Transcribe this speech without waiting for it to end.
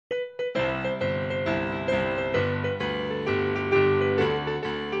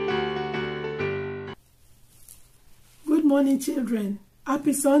morning, children.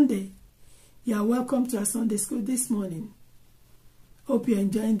 Happy Sunday. You are welcome to our Sunday school this morning. Hope you're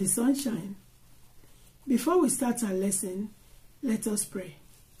enjoying the sunshine. Before we start our lesson, let us pray.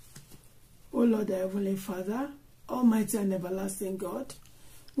 O Lord, our Heavenly Father, Almighty and everlasting God,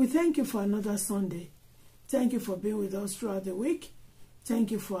 we thank you for another Sunday. Thank you for being with us throughout the week.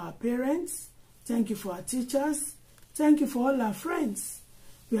 Thank you for our parents. Thank you for our teachers. Thank you for all our friends.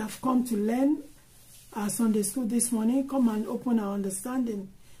 We have come to learn our Sunday school this morning. Come and open our understanding.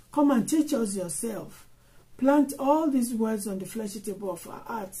 Come and teach us yourself. Plant all these words on the fleshy table of our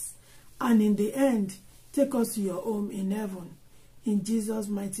hearts. And in the end, take us to your home in heaven. In Jesus'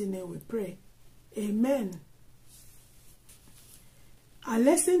 mighty name we pray. Amen. Our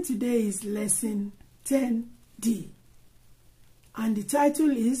lesson today is lesson 10D. And the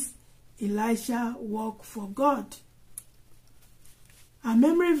title is Elisha Walk for God. Our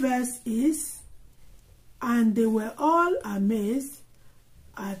memory verse is, "And they were all amazed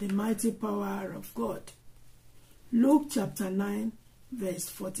at the mighty power of God." Luke chapter 9, verse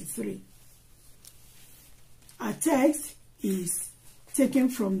 43. Our text is taken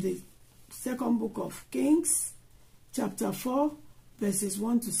from the second book of Kings, chapter 4, verses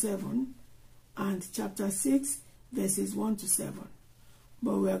 1 to 7, and chapter 6, verses 1 to 7.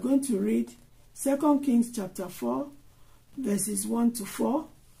 But we are going to read 2 Kings chapter 4, verses 1 to 4,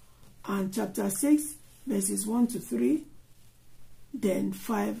 and chapter 6, verses 1 to 3, then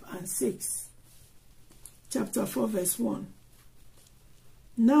 5 and 6. Chapter 4, verse 1.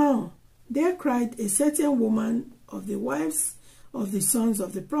 Now there cried a certain woman of the wives of the sons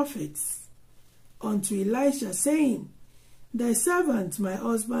of the prophets unto Elisha, saying, Thy servant my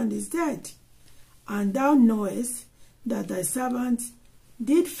husband is dead, and thou knowest that thy servant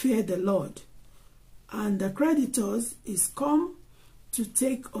did fear the Lord, and the creditors is come to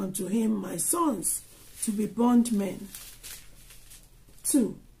take unto him my sons to be bondmen.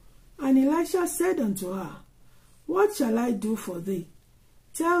 2. And Elisha said unto her, What shall I do for thee?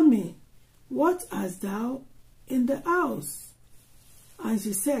 Tell me, what hast thou in the house? And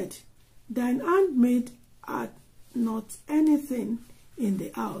she said, Thine handmaid hath not anything in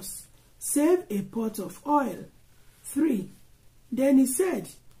the house, save a pot of oil. 3. Then he said,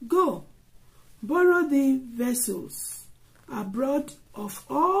 Go, borrow thee vessels abroad of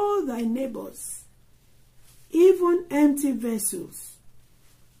all thy neighbors, even empty vessels.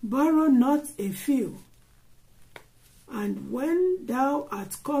 Borrow not a few. And when thou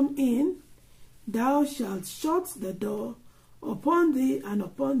art come in, thou shalt shut the door upon thee and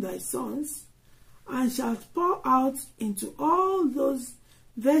upon thy sons, and shalt pour out into all those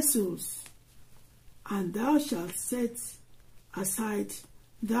vessels, and thou shalt set aside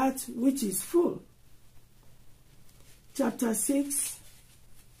that which is full. Chapter 6,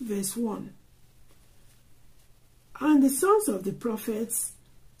 verse 1. And the sons of the prophets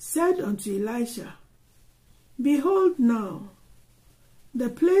said unto Elisha, Behold now, the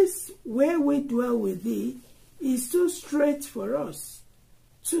place where we dwell with thee is too strait for us.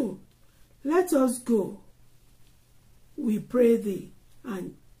 2. Let us go, we pray thee,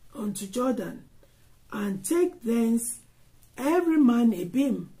 and unto Jordan, and take thence every man a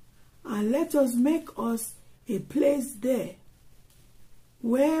beam, and let us make us a place there,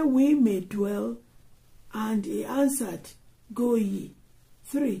 where we may dwell. And he answered, Go ye.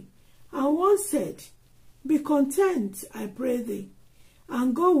 3. And one said, Be content, I pray thee,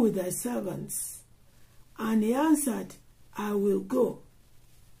 and go with thy servants. And he answered, I will go.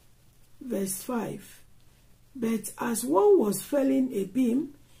 Verse 5. But as one was felling a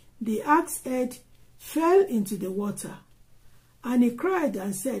beam, the axe head fell into the water. And he cried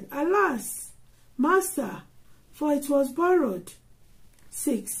and said, Alas, master, for it was borrowed.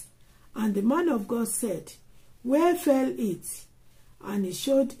 6. And the man of God said, Where fell it? And he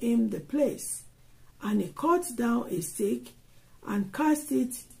showed him the place. And he cut down a stake and cast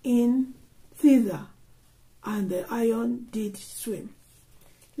it in thither, and the iron did swim.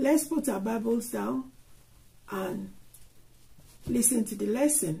 Let's put our Bibles down and listen to the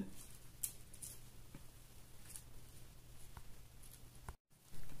lesson.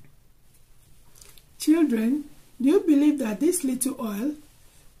 Children, do you believe that this little oil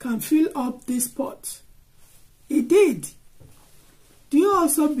can fill up this pot? It did. Do you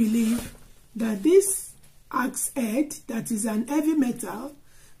also believe that this axe head, that is an heavy metal,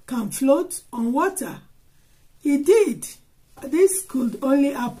 can float on water? It did. This could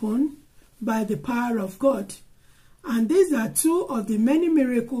only happen by the power of God. And these are two of the many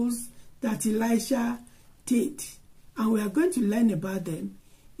miracles that Elisha did. And we are going to learn about them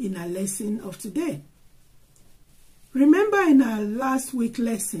in our lesson of today. Remember in our last week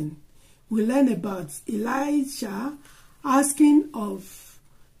lesson, we learned about Elisha asking of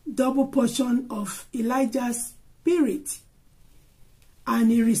double portion of Elijah's spirit,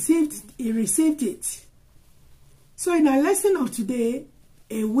 and he received it. So in our lesson of today,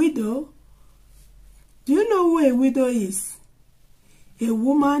 a widow, do you know who a widow is? A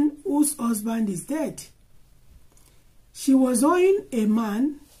woman whose husband is dead. She was owing a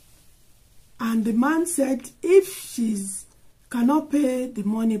man, and the man said if she cannot pay the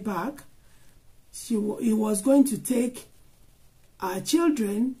money back, he was going to take her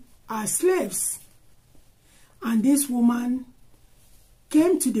children as slaves. And this woman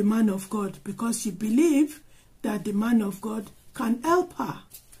came to the man of God because she believed that the man of God can help her.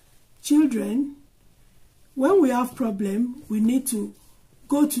 Children, when we have problem, we need to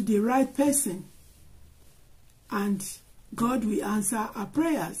go to the right person, and God will answer our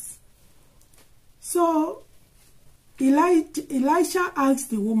prayers. So Elisha asked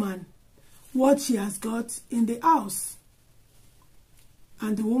the woman what she has got in the house.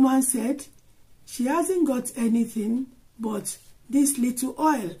 And the woman said she hasn't got anything but this little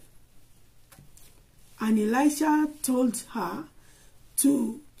oil. And Elisha told her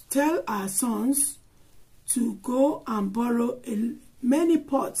to tell her sons to go and borrow many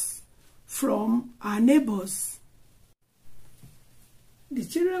pots from our neighbors. The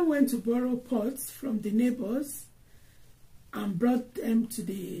children went to borrow pots from the neighbors and brought them to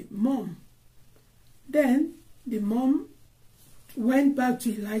the mom. Then the mom went back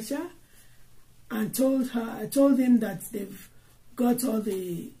to Elisha and told him that they've got all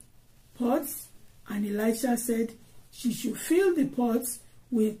the pots, and Elisha said she should fill the pots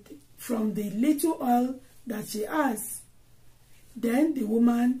from the little oil that she has. Then the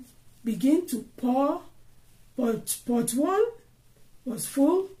woman began to pour. Pot 1 was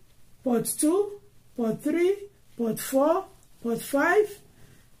full, pot 2, pot 3, pot 4, pot 5.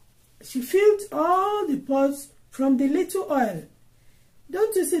 She filled all the pots from the little oil.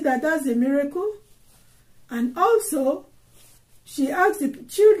 Don't you see that that's a miracle? And also, she asked the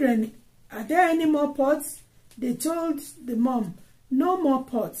children, are there any more pots? They told the mom, no more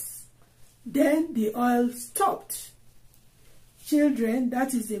pots. Then the oil stopped. Children,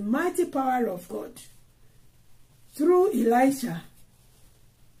 that is the mighty power of God. Through Elisha,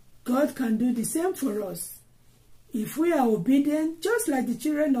 God can do the same for us. If we are obedient, just like the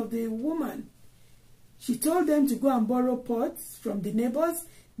children of the woman. She told them to go and borrow pots from the neighbors.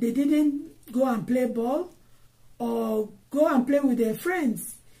 They didn't go and play ball or go and play with their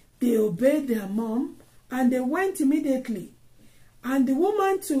friends. They obeyed their mom and they went immediately. And the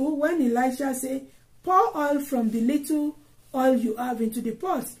woman too, when Elisha said, pour oil from the little oil you have into the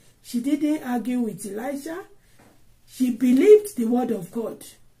pots, she didn't argue with Elisha. She believed the word of God,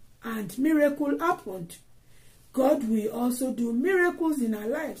 and miracle happened. God will also do miracles in our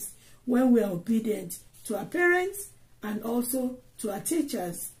lives when we are obedient to our parents and also to our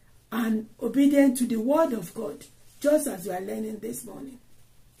teachers, and obedient to the word of God, just as we are learning this morning.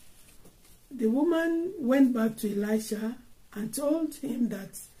 The woman went back to Elisha and told him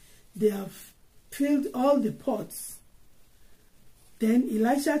that they have filled all the pots. Then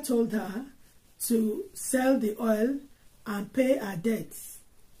Elisha told her to sell the oil and pay her debts.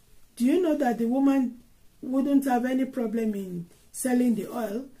 Do you know that the woman wouldn't have any problem in selling the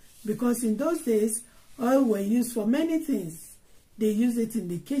oil? Because in those days, oil were used for many things. They used it in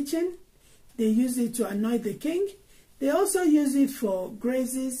the kitchen. They used it to anoint the king. They also use it for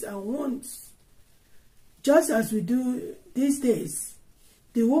grazes and wounds. Just as we do these days,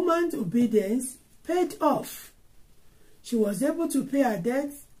 the woman's obedience paid off. She was able to pay her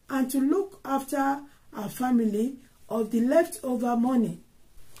debts and to look after her family of the leftover money.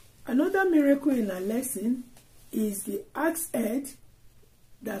 Another miracle in our lesson is the axe head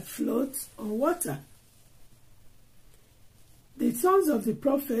that floats on water. The sons of the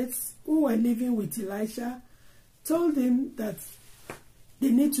prophets who were living with Elisha told him that they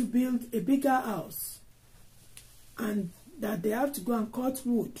need to build a bigger house and that they have to go and cut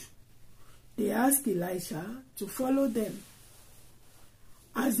wood. They asked Elisha to follow them.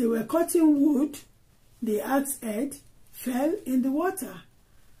 As they were cutting wood, the axe head fell in the water,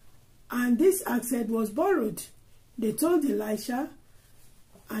 and this axe head was borrowed. They told Elisha,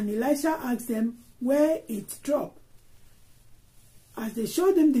 and Elisha asked them where it dropped. As they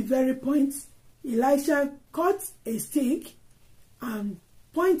showed him the very point, Elisha cut a stick and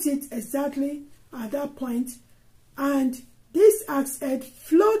pointed exactly at that point, and this axe head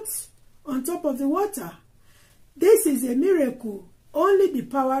floats on top of the water. This is a miracle. Only the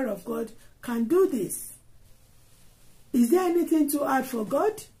power of God can do this. Is there anything too hard for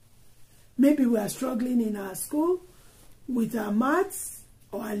God? Maybe we are struggling in our school with our maths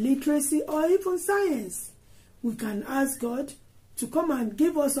or our literacy or even science. we can ask God to come and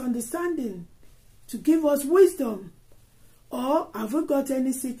give us understanding, to give us wisdom. Or have we got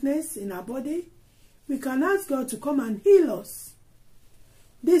any sickness in our body? We can ask God to come and heal us.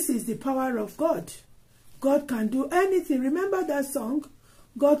 This is the power of God. God can do anything. Remember that song?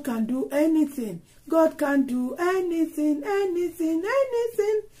 God can do anything. God can do anything, anything,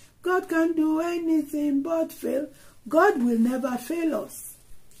 anything. God can do anything but fail. God will never fail us.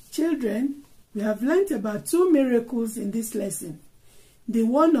 Children, we have learnt about 2 miracles in this lesson. The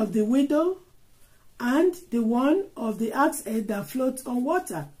one of the widow and the one of the axe head that floats on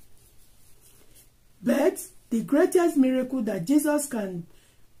water. But the greatest miracle that Jesus can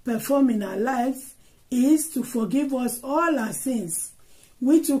perform in our lives is to forgive us all our sins.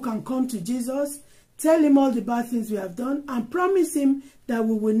 We too can come to Jesus, tell him all the bad things we have done, and promise him that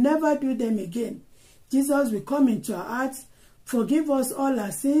we will never do them again. Jesus will come into our hearts, forgive us all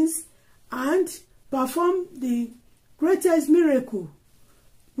our sins, and perform the greatest miracle,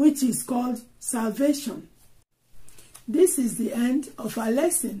 which is called salvation. This is the end of our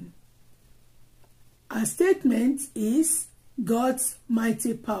lesson. Our statement is God's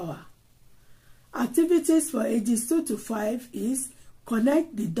mighty power. Activities for ages 2 to 5 is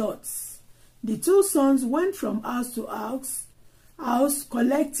connect the dots. The 2 sons went from house to house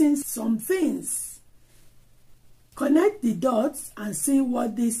collecting some things. Connect the dots and see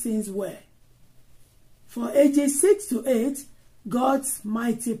what these things were. For ages 6 to 8, God's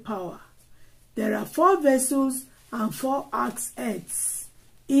mighty power. There are 4 vessels and 4 axe heads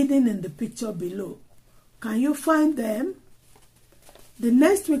hidden in the picture below. Can you find them? The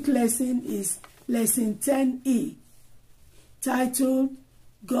next week lesson is lesson 10E, titled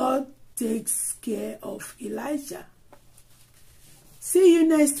God Takes Care of Elijah. See you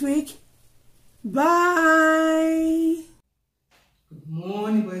next week. Bye. Good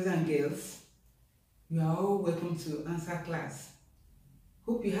morning, boys and girls. You are all welcome to Answer Class.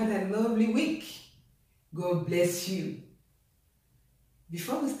 Hope you had a lovely week. God bless you.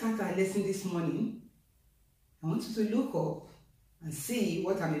 Before we start our lesson this morning, I want you to look up and see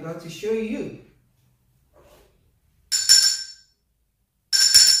what I'm about to show you.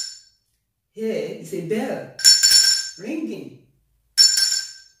 Here is a bell ringing.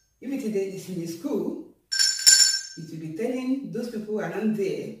 If it is in the school, it will be telling those people around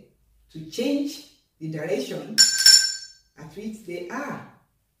there to change the direction at which they are.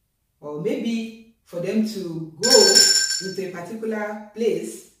 Or maybe for them to go into a particular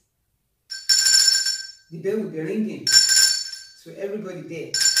place, the bell will be ringing. So everybody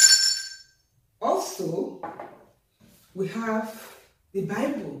there. Also, we have the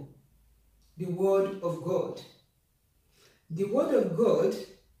Bible, the Word of God. The Word of God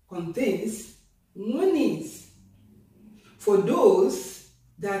contains warnings for those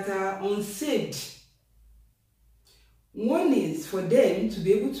that are unsaved. Warnings for them to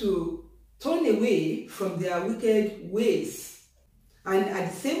be able to turn away from their wicked ways. And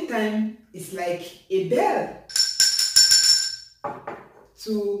at the same time, it's like a bell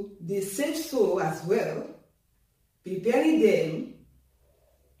to the saved soul as well, preparing them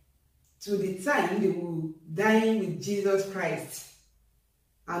to the time they will dine with Jesus Christ,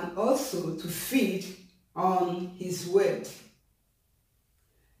 and also to feed on his word.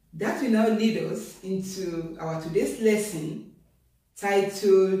 That will now lead us into our today's lesson,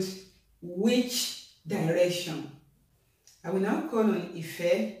 titled Which Direction? I will now call on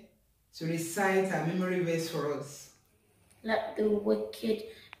Ife to recite our memory verse for us. Let the wicked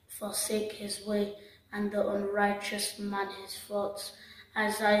forsake his way, and the unrighteous man his thoughts.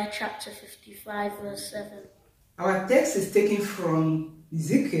 Isaiah chapter 55 verse 7. Our text is taken from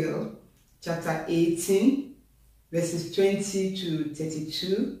Ezekiel chapter 18 verses 20 to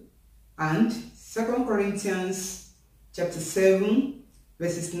 32 and 2 Corinthians chapter 7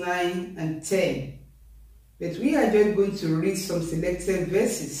 verses 9 and 10. But we are just going to read some selected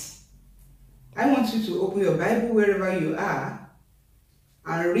verses. I want you to open your Bible wherever you are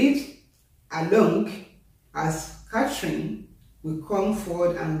and read along as Catherine will come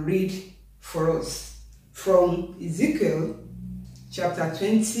forward and read for us from Ezekiel chapter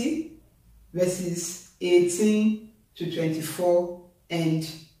 20 verses 18 to 24 and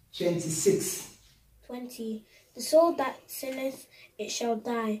 26. 20. The soul that sinneth, it shall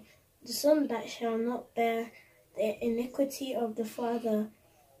die. The son that shall not bear the iniquity of the father,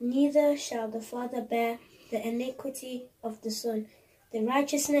 neither shall the father bear the iniquity of the son. The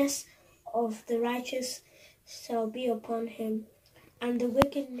righteousness of the righteous shall be upon him, and the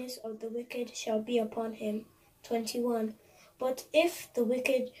wickedness of the wicked shall be upon him. 21. But if the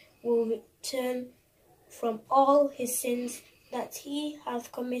wicked will return from all his sins that he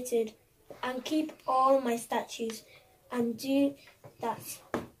hath committed, and keep all my statutes, and do that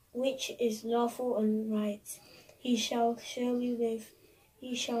which is lawful and right, he shall surely live,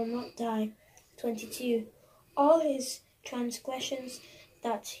 he shall not die. 22. All his transgressions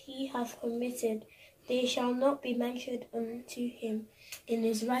that he hath committed, they shall not be mentioned unto him. In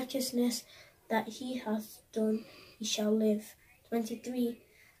his righteousness that he hath done, he shall live. 23.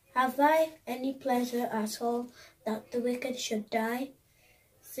 Have I any pleasure at all that the wicked should die?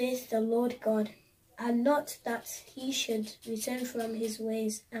 Saith the Lord God, and not that he should return from his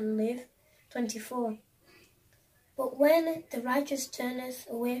ways and live. 24. But when the righteous turneth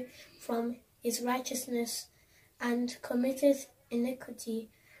away from his righteousness, and committeth iniquity,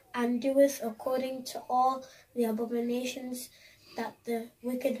 and doeth according to all the abominations that the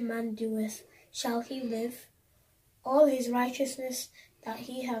wicked man doeth, shall he live? All his righteousness that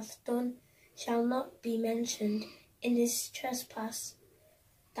he hath done shall not be mentioned in his trespass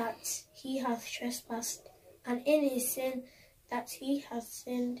that he hath trespassed, and in his sin that he hath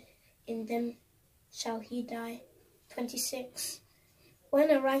sinned, in them shall he die. 26. When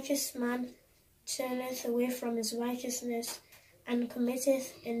a righteous man turneth away from his righteousness, and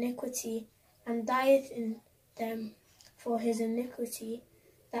committeth iniquity, and dieth in them for his iniquity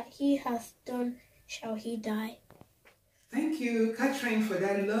that he hath done, shall he die. Thank you, Catherine, for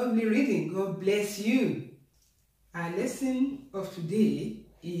that lovely reading. God bless you. Our lesson of today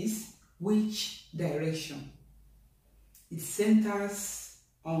is which direction? It centers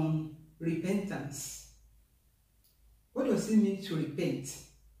on repentance. What does it mean to repent?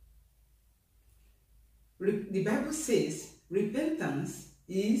 The Bible says repentance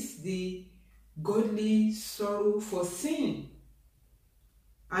is the godly sorrow for sin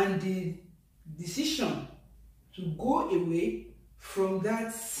and the decision to go away from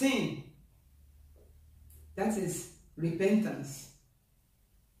that sin. That is repentance.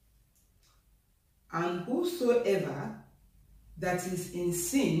 And whosoever that is in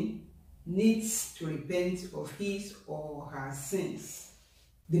sin needs to repent of his or her sins.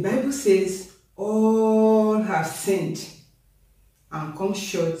 The Bible says all have sinned and come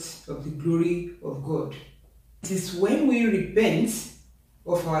short of the glory of God. It is when we repent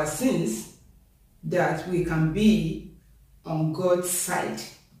of our sins that we can be on God's side.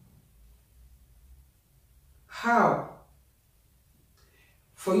 How?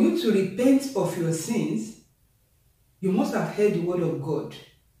 For you to repent of your sins, you must have heard the word of God.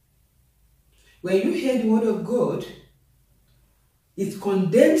 When you hear the word of God, it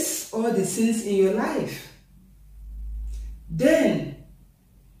condemns all the sins in your life. Then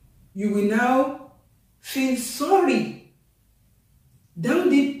you will now feel sorry down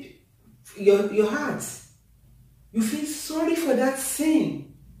deep your heart. You feel sorry for that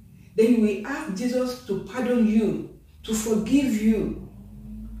sin. Then you will ask Jesus to pardon you, to forgive you.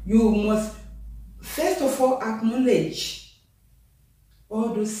 You must first of all acknowledge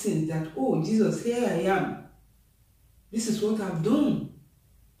all those sins that, oh, Jesus, here I am. This is what I've done.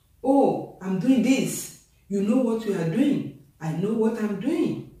 Oh, I'm doing this. You know what you are doing. I know what I'm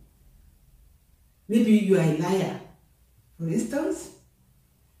doing. Maybe you are a liar, for instance.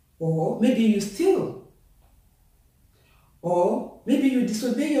 Or maybe you steal. Or maybe you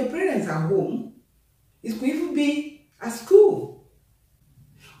disobey your parents at home. It could even be at school.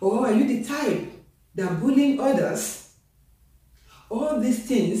 Or are you the type that bullying others? All these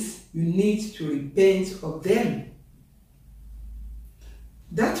things, you need to repent of them.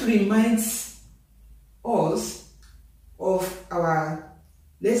 That reminds us of our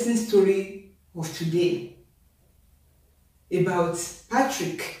lesson story of today about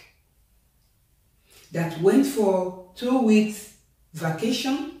Patrick that went for 2 weeks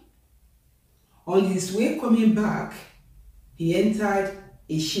vacation. On his way coming back, he entered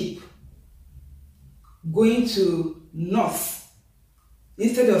a ship going to north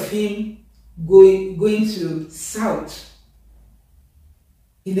instead of him going to south.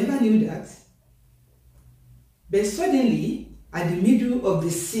 He never knew that. But suddenly, at the middle of the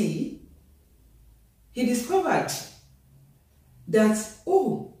sea, he discovered that,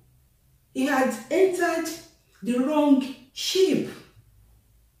 oh, he had entered the wrong ship.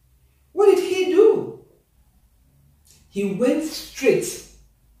 What did he do? He went straight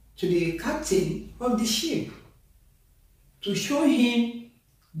to the captain of the ship to show him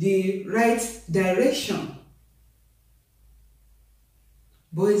the right direction.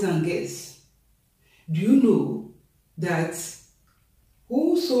 Boys and girls, do you know that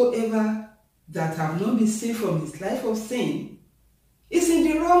whosoever that have not been saved from his life of sin is in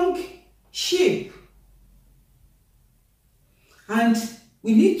the wrong ship? And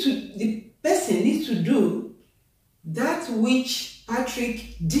the person needs to do that which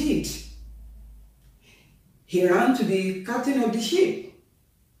Patrick did. he ran to the captain of the ship.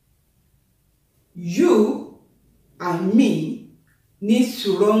 You and me need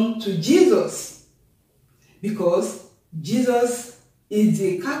to run to Jesus, because Jesus is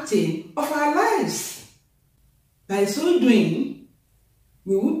the captain of our lives. By so doing,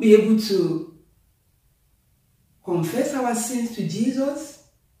 we will be able to confess our sins to Jesus.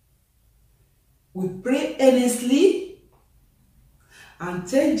 We pray earnestly and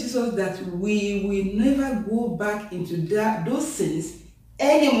tell Jesus that we will never go back into those sins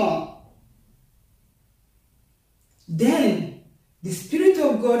anymore. Then the Spirit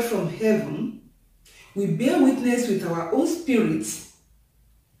of God from heaven will bear witness with our own spirit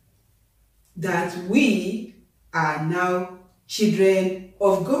that we are now children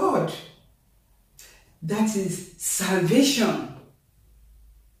of God. That is salvation.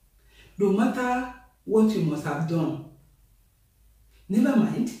 No matter what you must have done, never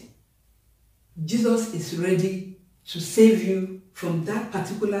mind, Jesus is ready to save you from that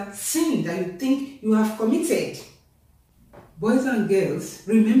particular sin that you think you have committed. Boys and girls,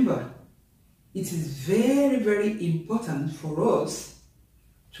 remember, it is very, very important for us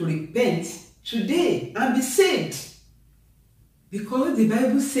to repent today and be saved. Because the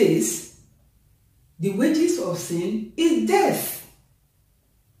Bible says the wages of sin is death.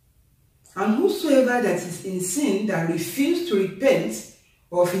 And whosoever that is in sin that refuses to repent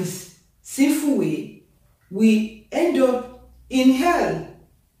of his sinful way will end up in hell.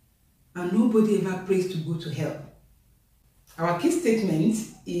 And nobody ever prays to go to hell. Our key statement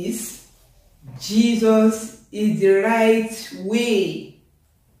is Jesus is the right way.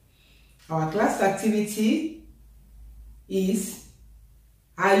 Our class activity is,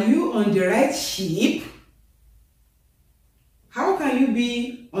 are you on the right ship? How can you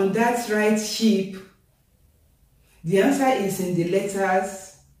be on that right ship? The answer is in the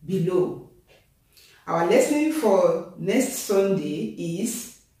letters below. Our lesson for next Sunday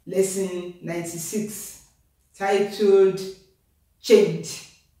is lesson 96, titled Change.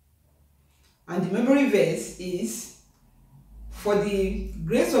 And the memory verse is, for the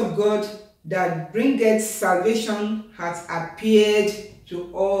grace of God that bringeth salvation hath appeared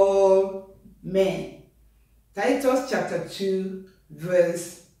to all men. Titus chapter 2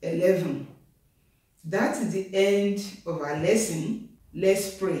 verse 11. That is the end of our lesson.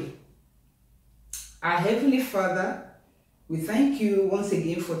 Let's pray. Our Heavenly Father, we thank you once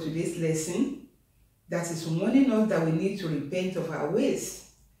again for today's lesson that is warning us that we need to repent of our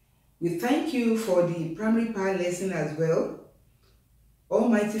ways. We thank you for the primary part lesson as well.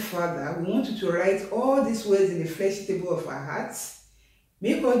 Almighty Father, we want you to write all these words in the flesh table of our hearts.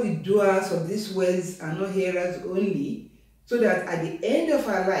 Make us the doers of these words and not hearers only, so that at the end of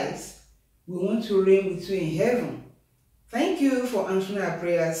our lives, we want to reign with you in heaven. Thank you for answering our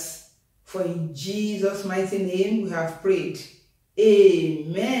prayers, for in Jesus' mighty name we have prayed.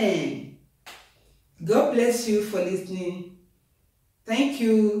 Amen. God bless you for listening. Thank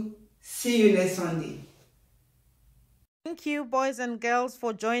you. See you next Sunday. Thank you, boys and girls,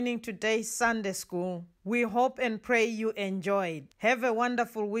 for joining today's Sunday School. We hope and pray you enjoyed. Have a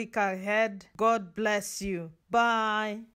wonderful week ahead. God bless you. Bye.